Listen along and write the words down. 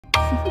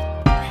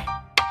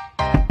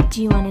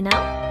Do you want to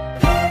know?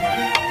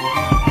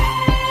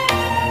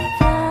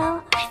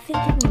 Well, I've been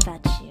thinking about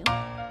you.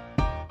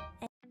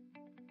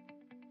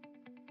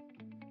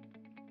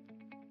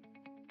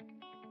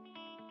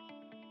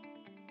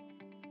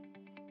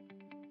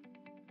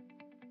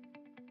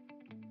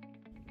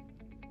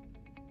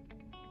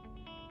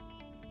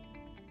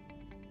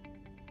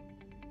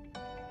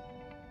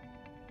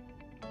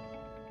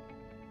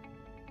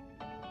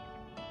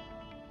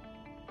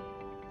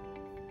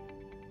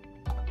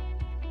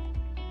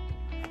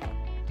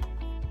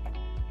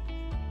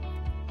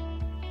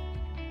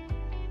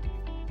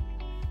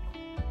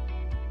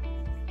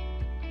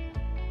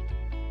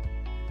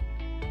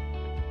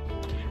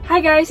 Hi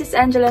guys, it's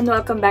Angela and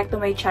welcome back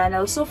to my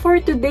channel. So for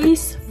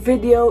today's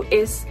video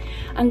is,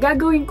 ang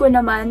gagawin ko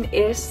naman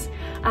is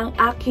ang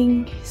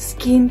aking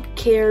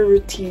skincare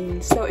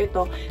routine. So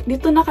ito,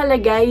 dito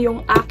nakalagay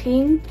yung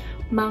aking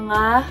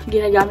mga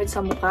ginagamit sa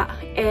mukha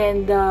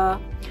and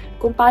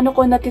kung paano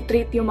ko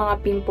natitreat yung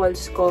mga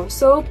pimples ko.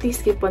 So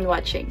please keep on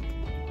watching.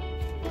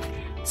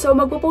 So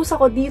magpo-post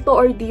ako dito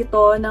or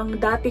dito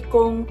ng dati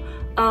kong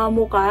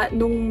mukha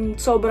nung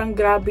sobrang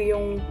grabe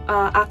yung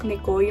acne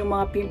ko, yung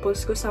mga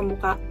pimples ko sa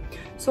mukha.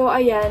 So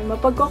ayan,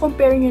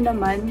 mapagko-compare nyo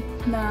naman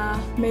na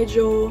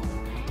medyo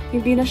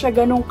hindi na siya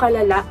ganong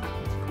kalala.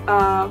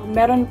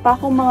 Meron pa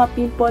akong mga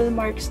pimple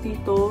marks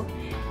dito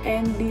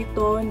and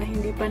dito na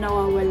hindi pa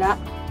nawawala.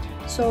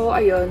 So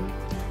ayun,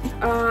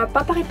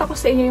 papakita ko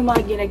sa inyo yung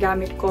mga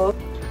ginagamit ko.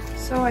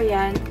 So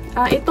ayan,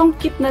 itong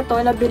kit na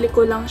to, nabili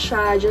ko lang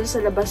siya dyan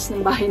sa labas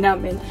ng bahay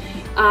namin.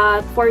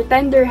 For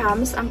 10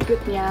 dirhams ang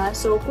cute niya.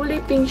 So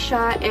kulay pink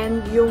siya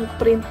and yung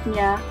print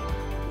niya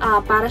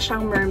para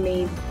siyang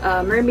mermaid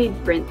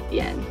print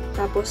yan.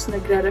 Tapos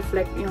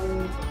nagre-reflect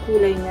yung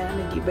kulay niya,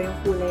 nag-iba yung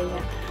kulay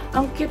niya.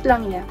 Ang cute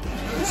lang niya.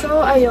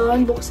 So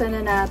ayun, buksan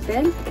na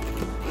natin.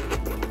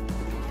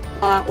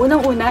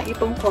 Unang-una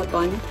itong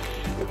cotton.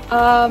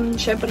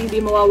 Syempre hindi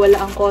mawawala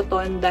ang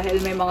cotton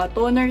dahil may mga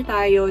toner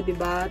tayo, 'di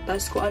ba?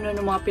 Tapos kung ano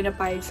ng mga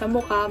pinapahid sa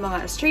mukha,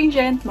 mga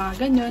astringent,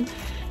 mga ganyan.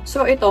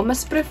 So ito,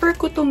 mas prefer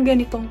ko tong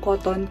ganitong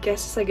cotton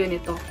kesa sa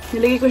ganito.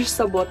 Nilagay ko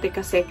siya sa bote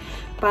kasi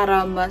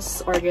para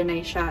mas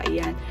organize siya.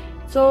 Ayan.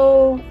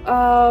 So,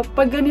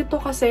 pag ganito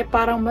kasi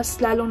parang mas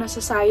lalong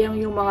nasasayang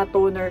yung mga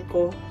toner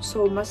ko.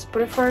 So, mas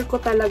prefer ko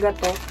talaga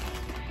to.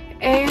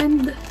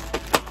 And,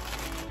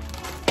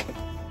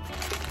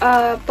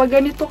 pag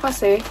ganito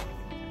kasi,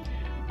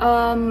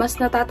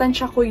 mas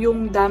natatansya ko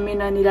yung dami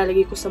na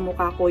nilalagay ko sa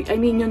mukha ko. I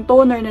mean, yung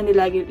toner na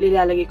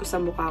nilalagay ko sa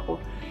mukha ko.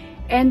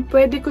 And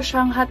pwede ko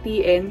siyang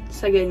hatiin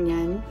sa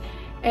ganyan.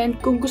 And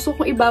kung gusto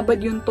kong ibabad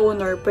yung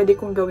toner, pwede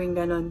kong gawin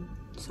ganon.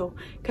 So,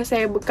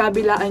 kasi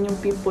kabilaan yung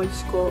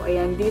pimples ko.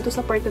 Ayan, dito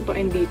sa part na to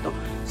and dito.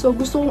 So,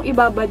 gusto kong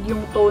ibabad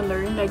yung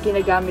toner na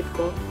ginagamit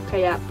ko.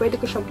 Kaya, pwede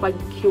ko siyang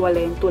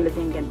paghiwalayin tulad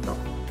ng ganito.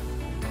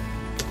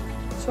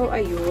 So,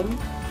 ayun.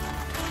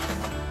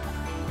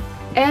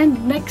 And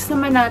next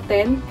naman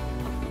natin,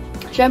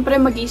 syempre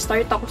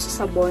mag-i-start ako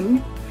sa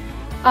sabon.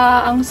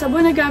 Ang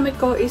sabon na gamit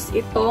ko is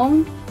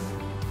itong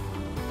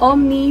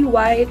Omni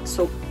White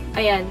Soap.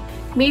 Ayan.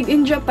 Made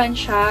in Japan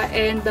siya.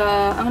 And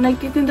ang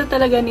nagtitinda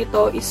talaga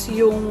nito is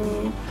yung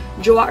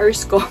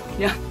jowaers ko.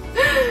 Yeah.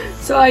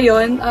 So,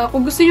 ayun.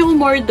 Kung gusto nyo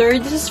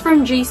umorder, this is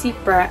from JC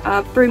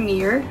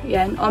Premier.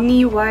 Ayan.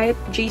 Omni White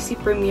JC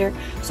Premier.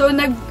 So,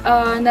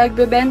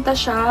 nagbebenta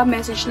siya.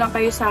 Message lang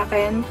kayo sa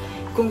akin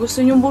kung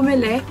gusto nyo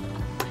bumili.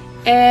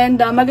 And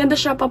maganda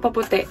siya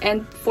papaputi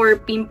and for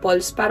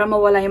pimples para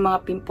mawala yung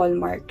mga pimple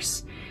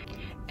marks.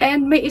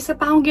 And may isa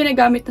pa akong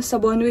ginagamit na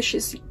sabon which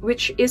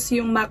is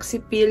yung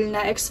Maxi-peel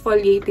na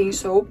exfoliating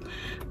soap.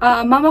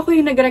 Mama ko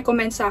yung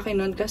nag-recommend sa akin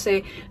nun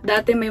kasi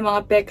dati may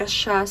mga pekas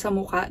siya sa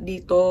mukha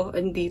dito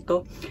and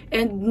dito.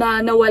 And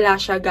nawala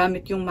siya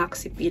gamit yung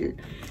Maxi-peel.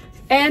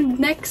 And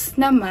next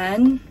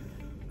naman,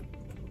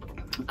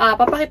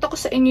 papakita ko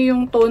sa inyo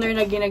yung toner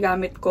na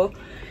ginagamit ko.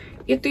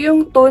 Ito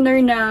yung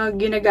toner na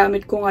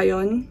ginagamit ko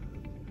ngayon.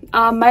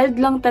 Mild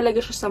lang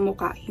talaga siya sa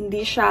mukha.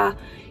 Hindi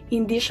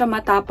siya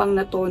matapang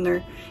na toner.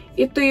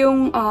 Ito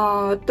yung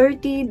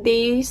 30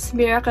 Days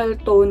Miracle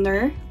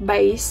Toner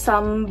by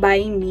Some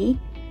By Me.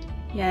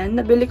 Yan,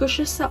 nabili ko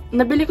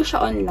siya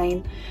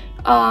online.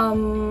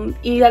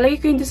 Ilalagay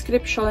ko yung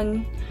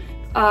description,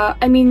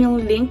 yung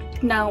link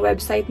ng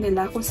website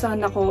nila kung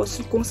saan ko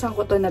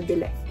to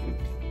nabili.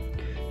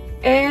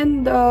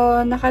 And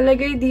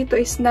nakalagay dito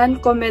is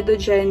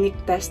non-comedogenic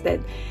tested.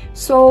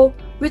 So,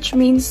 which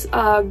means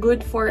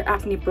good for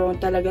acne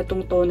prone talaga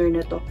tong toner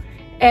na to.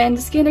 And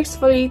skin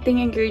exfoliating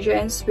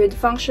ingredients with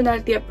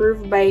functionality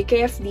approved by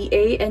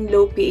KFDA and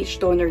low pH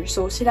toner.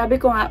 So, sinabi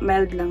ko nga,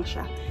 mild lang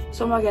siya.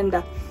 So,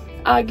 maganda.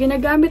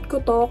 Ginagamit ko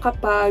to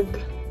kapag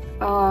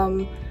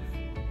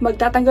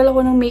magtatanggal ako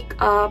ng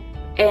makeup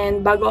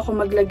and bago ako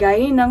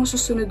maglagay ng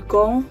susunod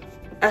kong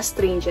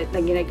astringent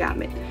na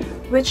ginagamit.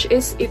 Which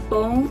is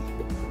itong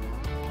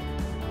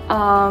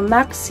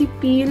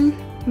Maxi-peel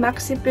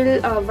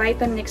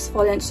Vitamin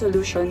Exfoliant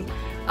Solution.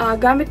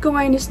 Gamit ko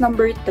ngayon is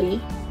number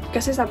 3.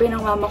 Kasi sabi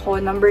ng mama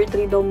ko, number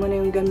 3 daw muna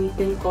yung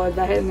gamitin ko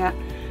dahil nga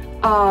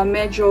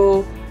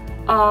medyo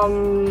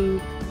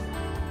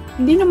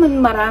hindi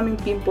naman maraming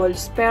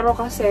pimples, pero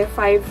kasi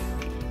 5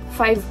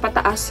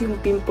 pataas yung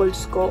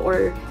pimples ko,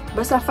 or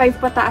basta 5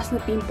 pataas na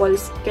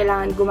pimples,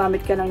 kailangan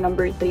gumamit ka ng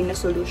number 3 na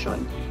solution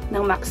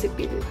ng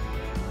Maxi-peel.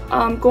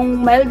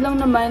 Kung mild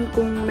lang naman,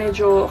 kung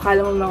medyo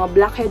akala mo mga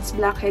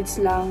blackheads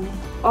lang,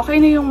 okay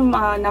na yung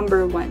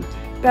number 1.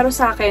 Pero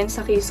sa akin,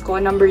 sa case ko,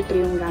 number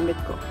 3 yung gamit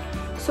ko.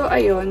 So,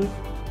 ayun.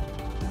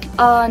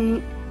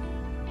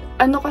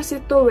 Ano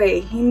kasi to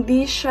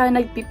hindi siya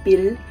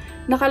nagpipil.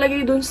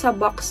 Nakalagay dun sa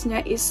box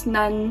niya is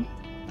no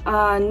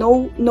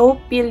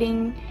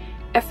peeling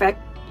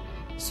effect.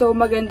 So,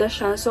 maganda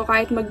siya. So,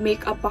 kahit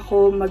mag-makeup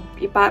ako,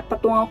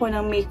 patungan ko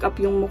ng makeup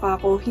yung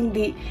mukha ko,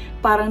 hindi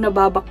parang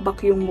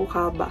nababakbak yung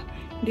mukha ba.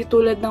 Hindi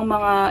tulad ng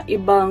mga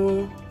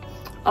ibang,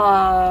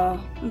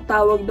 ang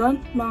tawag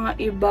doon? Mga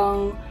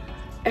ibang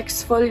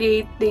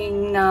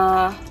exfoliating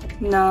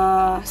na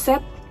set.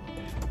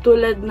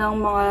 Tulad ng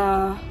mga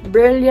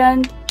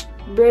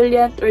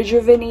Brilliant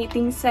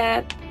Rejuvenating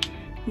set,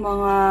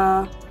 mga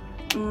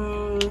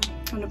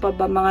ano pa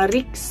ba, mga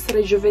Rix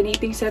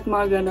Rejuvenating set,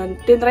 mga ganon.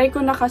 Tinry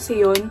ko na kasi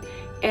yun,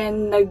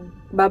 and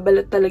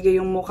nagbabalat talaga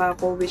yung mukha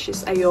ko, which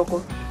is ayoko.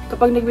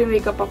 Kapag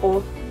nagme-makeup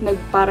ako,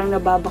 parang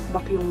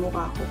nababakbak yung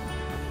mukha ko.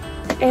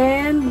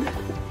 And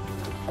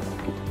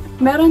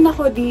meron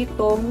ako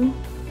ditong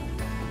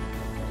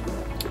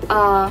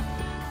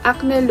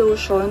acne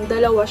lotion,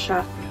 dalawa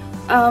siya.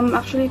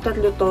 Actually,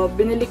 3 to.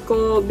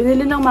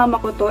 Binili ng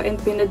mama ko to and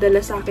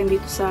pinadala sa akin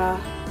dito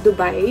sa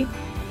Dubai.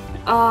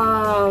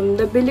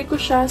 Nabili ko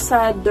siya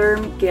sa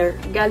Derm Care.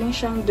 Galing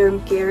siyang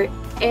Derm Care.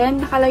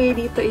 And nakalagay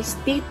dito is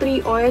tea tree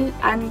oil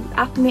and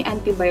acne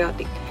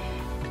antibiotic.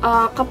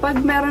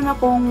 Kapag meron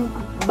akong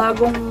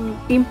bagong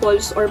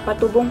pimples or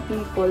patubong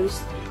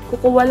pimples,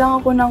 kukuha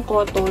lang ako ng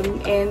cotton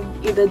and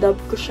idadab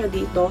ko siya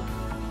dito.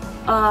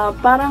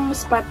 Parang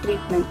spot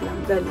treatment lang,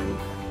 ganun.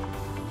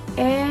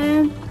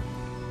 And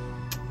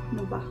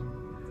ano ba?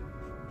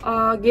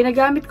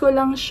 Ginagamit ko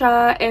lang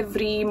siya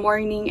every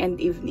morning and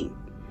evening.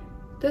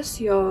 Tapos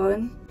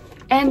yun.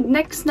 And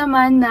next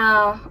naman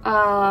na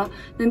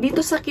nandito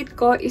sa kit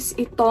ko is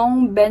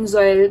itong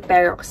benzoyl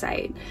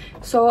peroxide.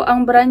 So,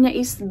 ang brand niya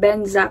is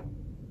Benzac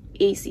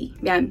AC.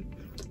 Yan.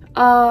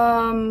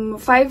 5%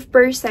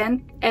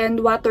 and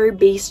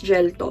water-based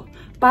gel to.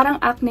 Parang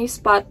acne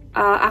spot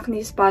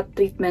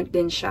treatment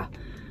din siya.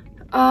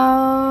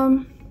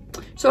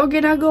 So,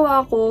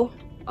 ginagawa ko,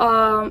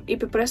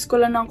 ipipress ko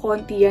lang ng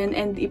konti yan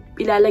and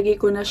ilalagay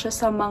ko na siya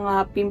sa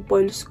mga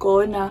pimples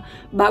ko na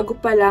bago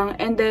pa lang.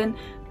 And then,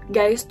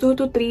 guys, 2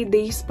 to 3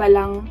 days pa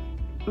lang,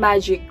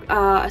 magic.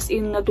 As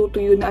in,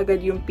 natutuyo na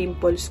agad yung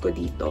pimples ko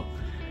dito.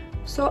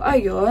 So,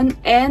 ayun.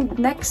 And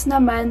next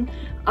naman,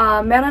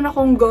 meron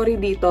akong Goree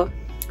dito.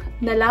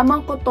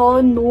 Nalaman ko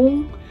to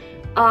nung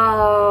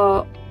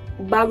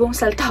bagong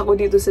salta ko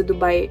dito sa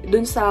Dubai.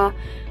 Dun sa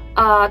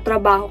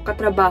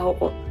katrabaho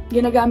ko.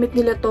 Ginagamit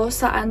nila to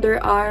sa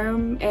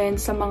underarm and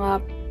sa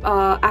mga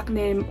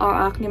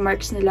acne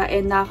marks nila,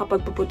 and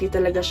nakakapagpaputi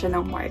talaga siya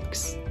ng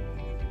marks.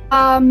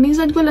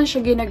 Minsan ko lang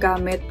siya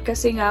ginagamit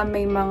kasi nga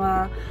may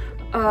mga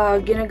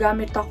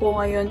ginagamit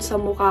ako ngayon sa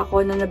mukha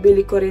ko na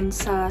nabili ko rin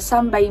sa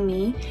Some By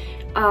Me,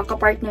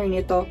 kapartner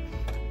nito.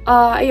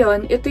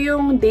 Ayun, ito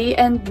yung Day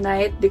and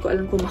Night, di ko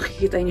alam kung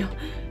makikita nyo.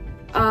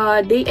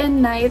 Day and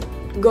Night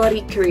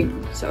Goree Cream.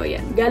 So,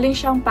 ayan. Galing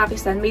siyang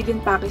Pakistan, made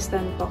in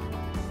Pakistan to.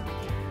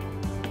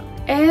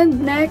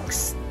 And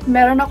next,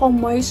 meron akong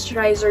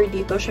moisturizer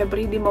dito.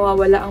 Syempre, hindi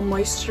mawawala ang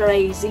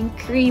moisturizing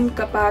cream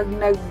kapag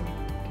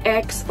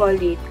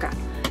nag-exfoliate ka.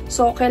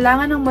 So,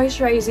 kailangan ng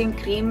moisturizing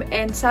cream,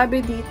 and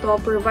sabi dito,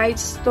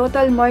 provides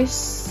total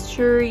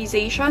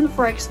moisturization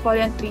for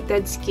exfoliant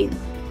treated skin.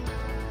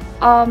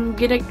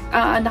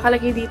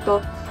 Nakalagay dito,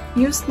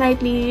 use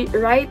nightly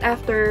right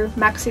after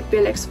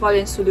Maxi-peel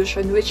exfoliant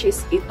solution, which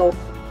is ito.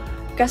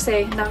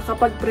 Kasi,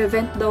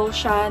 nakakapag-prevent daw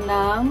siya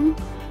ng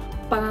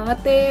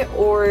pangangate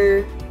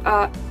or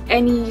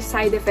any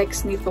side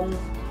effects nitong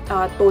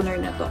toner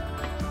na to.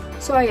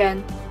 So,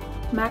 ayan.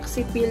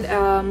 Maxi-peel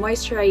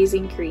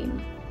Moisturizing Cream.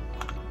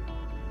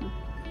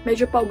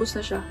 Medyo paubos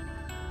na siya.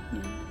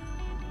 Ayan.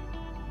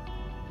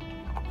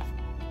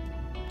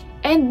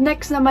 And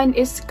next naman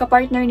is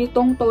kapartner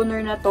nitong toner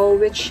na to,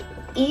 which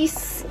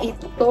is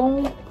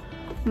itong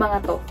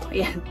mga to.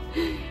 Ayan.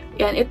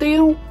 Ayan. Ito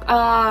yung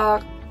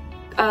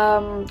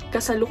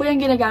kasalukuyang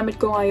ginagamit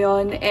ko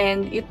ngayon,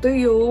 and ito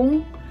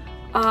yung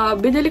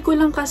binili ko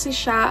lang kasi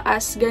siya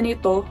as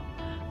ganito.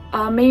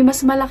 May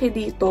mas malaki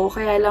dito,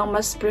 kaya lang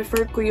mas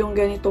prefer ko yung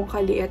ganitong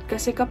kaliit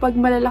kasi kapag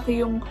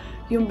malalaki yung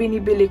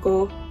binibili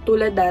ko,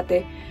 tulad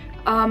dati,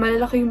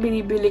 malalaki yung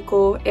binibili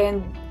ko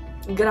and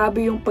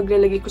grabe yung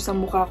paglalagay ko sa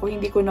mukha ko,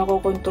 hindi ko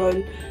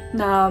nakokontrol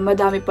na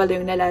madami pala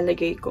yung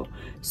nalalagay ko.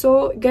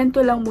 So, ganito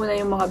lang muna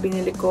yung mga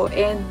binili ko,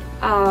 and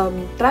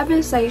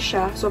travel size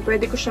siya, so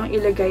pwede ko siyang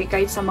ilagay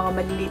kahit sa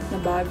mga maliliit na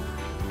bag,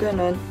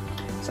 ganun.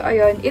 So,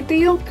 ayun, ito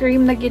yung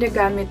cream na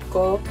ginagamit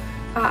ko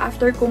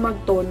after ko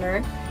mag-toner.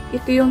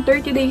 Ito yung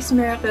 30 Days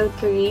Miracle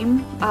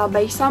Cream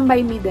by Some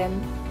By Me din.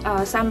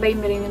 Sambay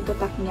mi rin yung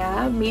tutak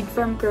niya. Made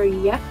from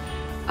Korea.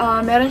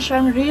 Meron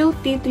siyang Real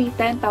T3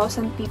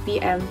 10,000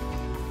 ppm.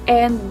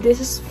 And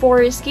this is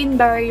for skin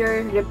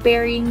barrier,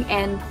 repairing,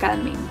 and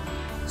calming.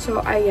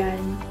 So,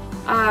 ayan.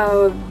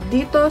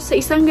 Dito, sa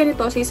isang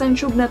ganito, sa isang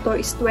tube na to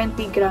is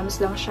 20 grams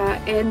lang siya.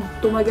 And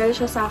tumagal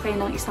siya sa akin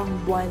ng isang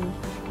buwan.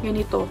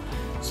 Ganito.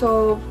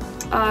 So,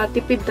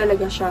 tipid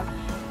talaga siya.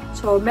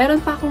 So,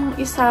 meron pa akong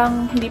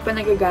isang hindi pa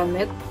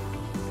nagagamit.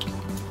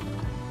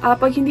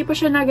 Pag hindi pa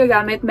siya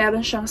nagagamit,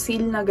 meron siyang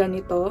seal na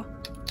ganito.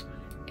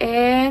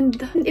 And,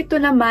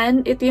 ito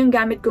naman, ito yung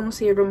gamit kong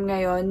serum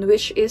ngayon,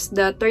 which is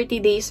the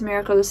 30 Days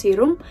Miracle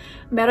Serum.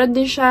 Meron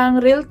din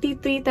siyang Real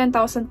T3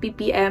 10,000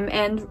 ppm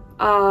and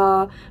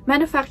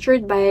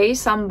manufactured by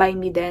Sambay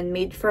mi din,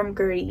 made from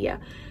Korea.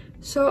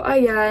 So,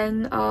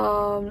 ayan,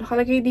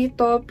 nakalagay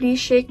dito,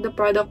 please shake the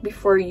product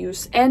before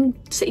use. And,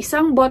 sa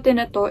isang bote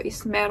na to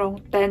is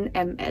merong 10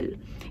 ml.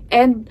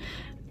 And,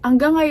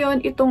 hanggang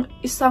ngayon, itong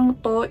isang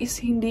to is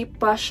hindi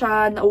pa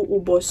siya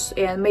nauubos.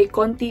 Ayan, may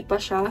konti pa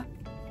siya.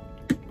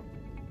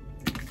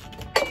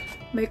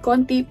 May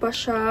konti pa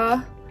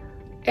siya.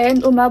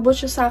 And umabot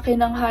siya sa akin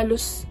ng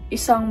halos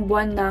isang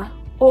buwan na.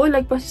 Oo,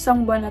 lagpas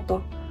isang buwan na to.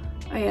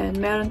 Ayan,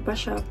 meron pa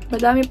siya.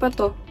 Madami pa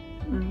to.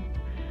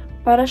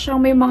 Para siyang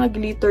may mga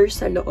glitter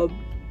sa loob.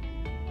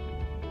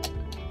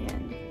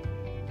 Ayan.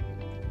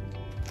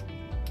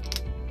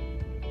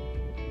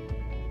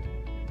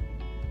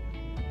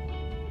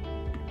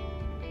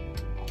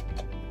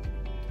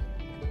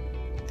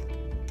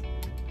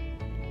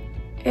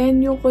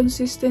 And yung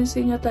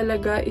consistency niya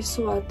talaga is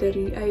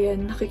watery.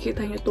 Ayan,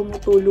 nakikita niyo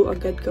tumutulo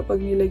agad kapag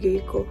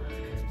nilagay ko.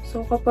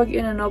 So, kapag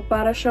inano,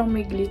 para siyang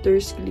may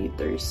glitters.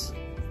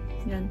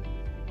 Yan.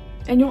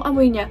 And yung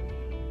amoy niya,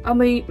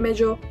 amoy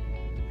medyo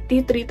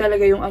T3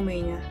 talaga yung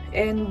amoy niya.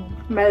 And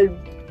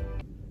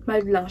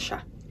mild lang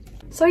siya.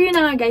 So, yun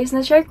na nga guys,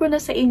 na-share ko na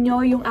sa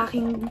inyo yung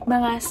aking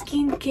mga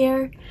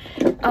skincare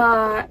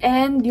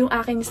and yung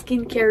aking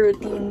skincare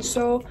routine.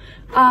 So,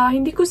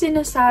 hindi ko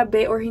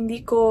sinasabi or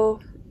hindi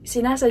ko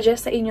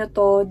sinasuggest sa inyo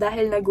to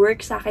dahil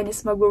nag-work sa akin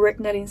is mag-work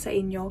na rin sa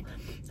inyo.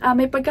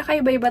 May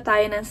pagkakaiba-iba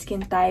tayo ng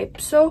skin type.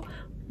 So,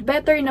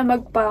 better na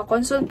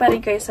magpa-consult pa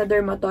rin kayo sa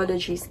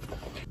dermatologist.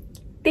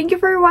 Thank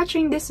you for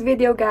watching this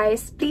video,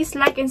 guys. Please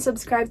like and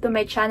subscribe to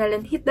my channel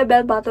and hit the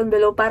bell button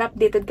below para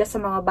updated ka sa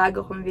mga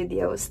bago kong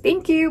videos.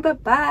 Thank you!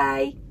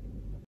 Bye-bye!